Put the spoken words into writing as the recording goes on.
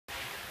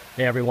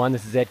Hey everyone,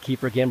 this is Ed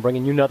Keefer again,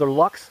 bringing you another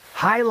Luxe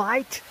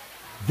highlight.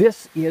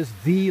 This is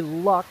the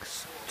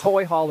Luxe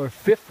Toy Hauler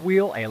fifth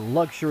wheel, a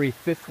luxury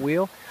fifth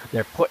wheel.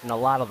 They're putting a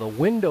lot of the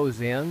windows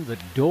in, the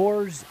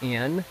doors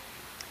in.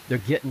 They're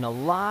getting a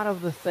lot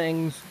of the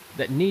things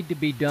that need to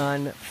be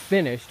done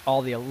finished.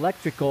 All the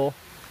electrical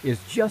is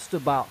just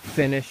about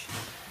finished.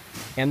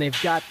 And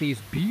they've got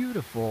these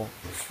beautiful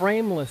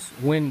frameless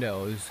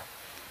windows.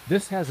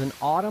 This has an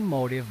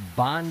automotive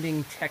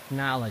bonding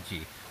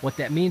technology. What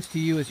that means to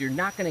you is you're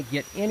not going to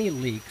get any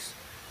leaks.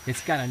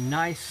 It's got a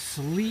nice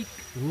sleek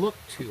look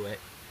to it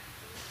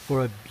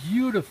for a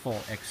beautiful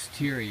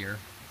exterior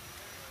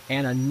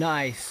and a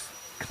nice,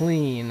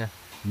 clean,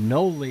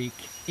 no leak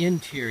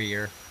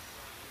interior.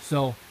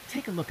 So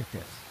take a look at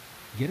this.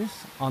 Get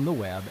us on the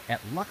web at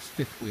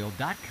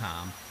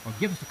luxefifthwheel.com or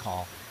give us a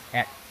call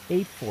at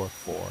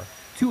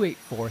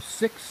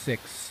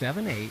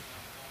 844-284-6678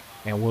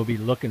 and we'll be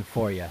looking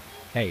for you.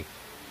 Hey,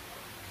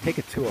 take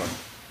a tour.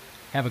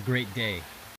 Have a great day.